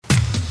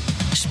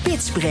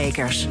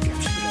Spitsbrekers.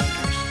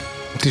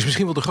 Het is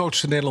misschien wel de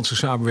grootste Nederlandse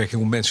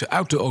samenwerking om mensen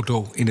uit de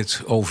auto in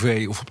het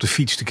OV of op de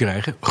fiets te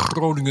krijgen.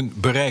 Groningen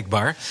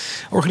Bereikbaar.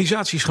 De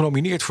organisatie is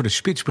genomineerd voor de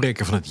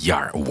Spitsbreker van het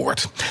Jaar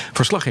Award.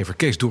 Verslaggever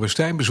Kees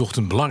Dorrestein bezocht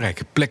een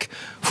belangrijke plek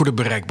voor de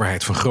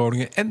bereikbaarheid van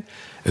Groningen. En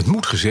het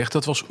moet gezegd,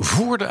 dat was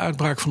voor de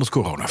uitbraak van het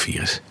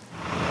coronavirus.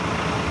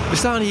 We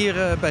staan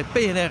hier bij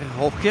PNR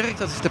Hoogkerk.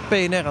 Dat is de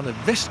PNR aan de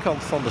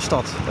westkant van de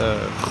stad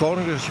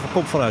Groningen. Dus je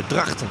komt vanuit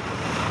Drachten,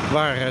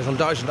 waar zo'n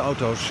 1000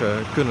 auto's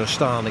kunnen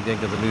staan. Ik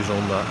denk dat er nu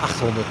zo'n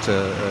 800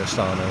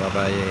 staan. En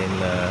waarbij je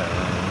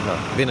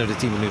binnen de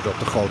 10 minuten op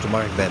de grote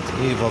markt bent.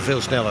 In ieder geval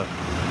veel sneller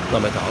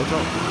dan met de auto.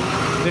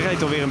 Er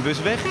rijdt alweer een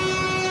bus weg.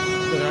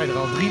 Er rijden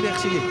er al 3 weg,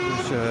 zie ik.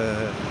 Dus,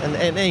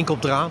 en 1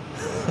 komt eraan.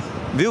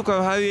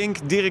 Wilco Huyink,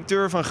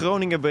 directeur van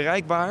Groningen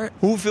Bereikbaar.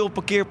 Hoeveel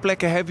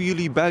parkeerplekken hebben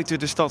jullie buiten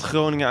de stad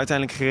Groningen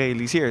uiteindelijk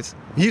gerealiseerd?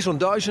 Hier zo'n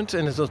 1000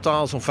 en in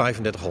totaal zo'n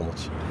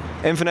 3500.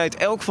 En vanuit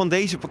elk van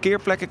deze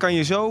parkeerplekken kan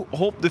je zo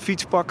de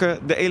fiets pakken,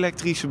 de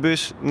elektrische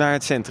bus naar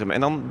het centrum.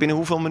 En dan binnen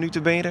hoeveel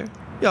minuten ben je er?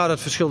 Ja, dat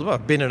verschilt wel.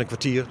 Binnen een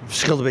kwartier. Het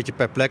verschilt een beetje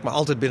per plek, maar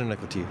altijd binnen een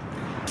kwartier.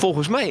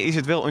 Volgens mij is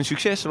het wel een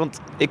succes, want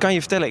ik kan je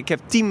vertellen, ik heb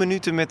 10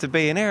 minuten met de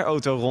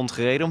BNR-auto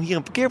rondgereden om hier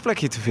een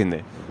parkeerplekje te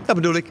vinden. Dat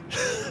bedoel ik.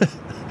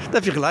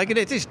 Daar heb je gelijk in.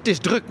 Het is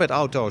druk met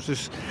auto's,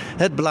 dus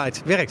het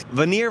beleid werkt.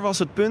 Wanneer was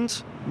het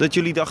punt dat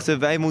jullie dachten,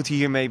 wij moeten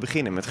hiermee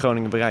beginnen met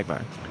Groningen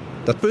Bereikbaar?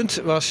 Dat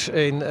punt was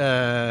in,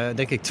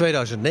 denk ik,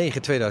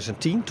 2009,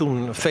 2010.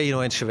 Toen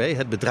VNO-NCW,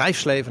 het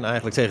bedrijfsleven,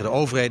 eigenlijk tegen de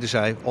overheden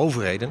zei: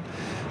 overheden,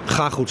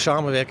 ga goed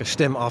samenwerken,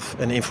 stem af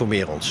en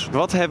informeer ons.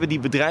 Wat hebben die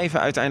bedrijven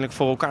uiteindelijk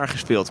voor elkaar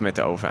gespeeld met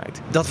de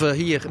overheid? Dat we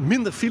hier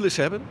minder files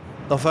hebben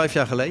dan 5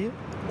 jaar geleden.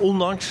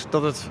 Ondanks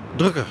dat het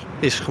drukker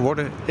is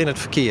geworden in het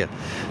verkeer.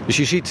 Dus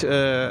je ziet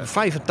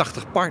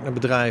 85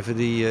 partnerbedrijven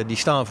die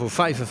staan voor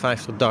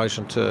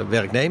 55.000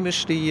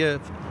 werknemers die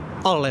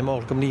allerlei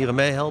mogelijke manieren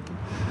meehelpen.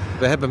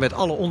 We hebben met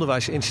alle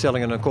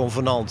onderwijsinstellingen een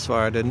convenant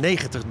waar de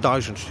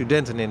 90.000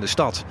 studenten in de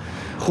stad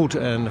goed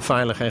en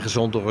veilig en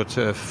gezond door het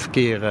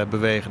verkeer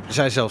bewegen. Er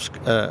zijn zelfs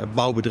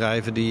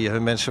bouwbedrijven die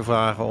hun mensen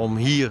vragen om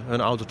hier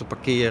hun auto te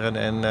parkeren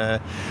en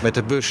met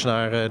de bus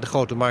naar de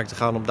grote markt te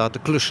gaan om daar te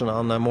klussen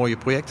aan mooie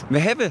projecten. We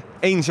hebben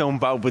 1 zo'n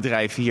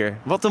bouwbedrijf hier.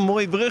 Wat een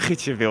mooi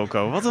bruggetje,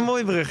 Wilco. Wat een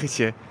mooi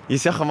bruggetje. Je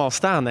zag hem al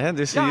staan, hè?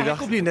 Dus ja, je dacht...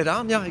 komt hier net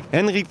aan. Ja,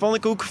 Henry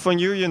Pannenkoek van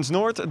Jurjens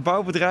Noord, het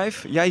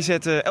bouwbedrijf. Jij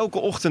zet elke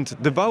ochtend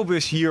de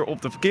bouwbus hier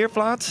op de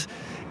parkeerplaats.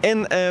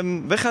 En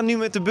we gaan nu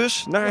met de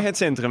bus naar het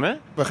centrum, hè?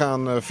 We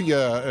gaan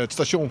via het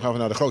station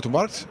naar de Grote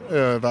Markt,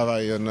 waar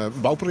wij een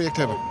bouwproject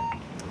hebben.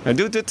 Hij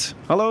doet het.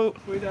 Hallo.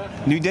 Goeiedag.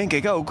 Nu denk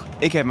ik ook,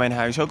 ik heb mijn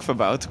huis ook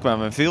verbouwd. Er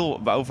kwamen veel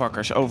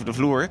bouwvakkers over de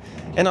vloer.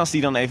 En als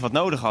die dan even wat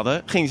nodig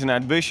hadden, gingen ze naar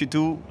het busje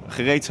toe,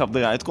 gereedschap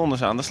eruit, konden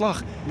ze aan de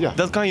slag. Ja.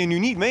 Dat kan je nu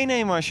niet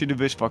meenemen als je de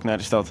bus pakt naar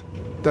de stad.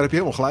 Daar heb je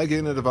helemaal gelijk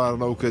in. Er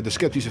waren ook de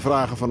sceptische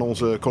vragen van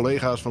onze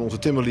collega's, van onze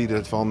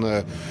timmerlieden.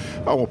 Van,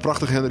 allemaal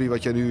prachtig, Henry,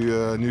 wat jij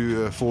nu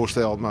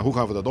voorstelt. Maar hoe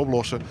gaan we dat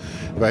oplossen?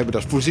 Wij hebben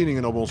daar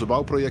voorzieningen op onze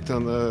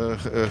bouwprojecten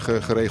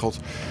geregeld.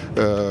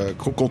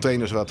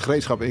 Containers waar het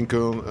gereedschap in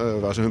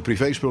kunnen, waar ze hun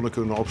privéspullen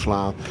kunnen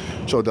opslaan.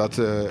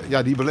 Zodat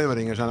die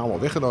belemmeringen zijn allemaal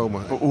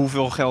weggenomen.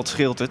 Hoeveel geld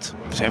scheelt het?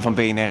 We zijn van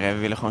BNR, we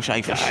willen gewoon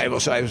cijfers. Ja, je wil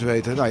cijfers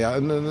weten. Nou ja,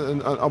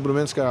 een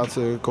abonnementskaart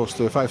kost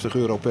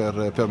 €50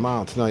 per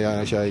maand. Nou ja,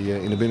 als jij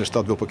in de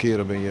binnenstad wil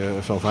parkeren, ben je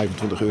van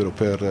 €25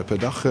 per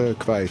dag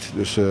kwijt.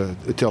 Dus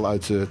tel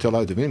uit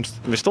de winst.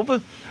 We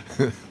stoppen.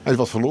 Hij is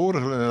wat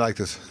verloren, lijkt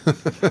het.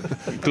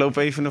 Ik loop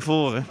even naar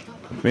voren.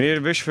 Meneer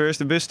de buschauffeur, is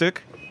de bus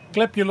stuk?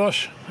 Klepje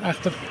los,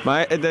 achter.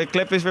 Maar de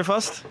klep is weer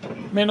vast?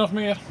 Min of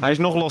meer. Hij is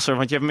nog losser,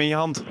 want je hebt hem in je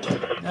hand.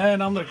 Nee,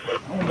 een ander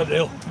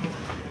onderdeel.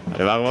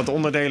 Er waren wat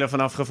onderdelen van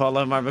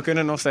afgevallen, maar we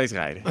kunnen nog steeds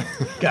rijden.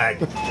 Kijk.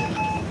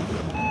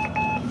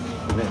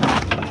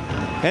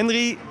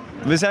 Henry,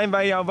 we zijn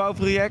bij jouw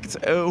bouwproject.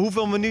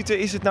 Hoeveel minuten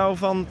is het nou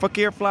van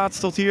parkeerplaats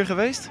tot hier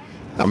geweest?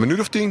 Nou, een minuut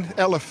of 10,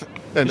 11.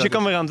 Dus je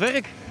kan weer aan het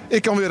werk?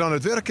 Ik kan weer aan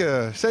het werk,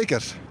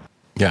 zeker.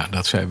 Ja,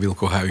 dat zei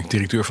Wilco Huyink,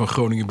 directeur van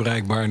Groningen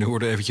Bereikbaar. En u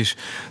hoorde eventjes,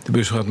 de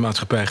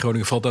busmaatschappij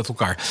Groningen valt uit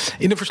elkaar.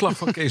 In een verslag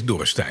van Kees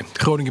Dorrestein.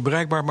 Groningen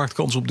Bereikbaar maakt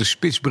kans op de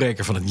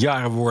Spitsbreker van het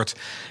Jaar Award. En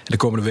de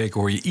komende weken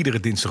hoor je iedere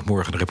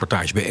dinsdagmorgen een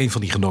reportage bij een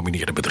van die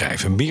genomineerde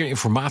bedrijven. Meer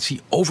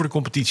informatie over de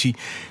competitie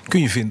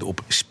kun je vinden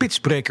op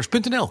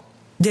spitsbrekers.nl.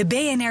 De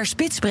BNR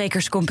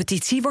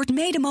Spitsbrekerscompetitie wordt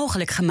mede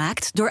mogelijk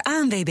gemaakt door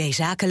ANWB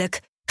Zakelijk,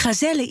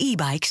 Gazelle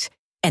e-bikes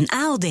en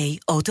ALD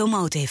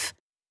Automotive.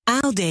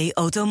 ALD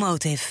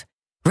Automotive.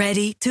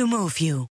 Ready to move you.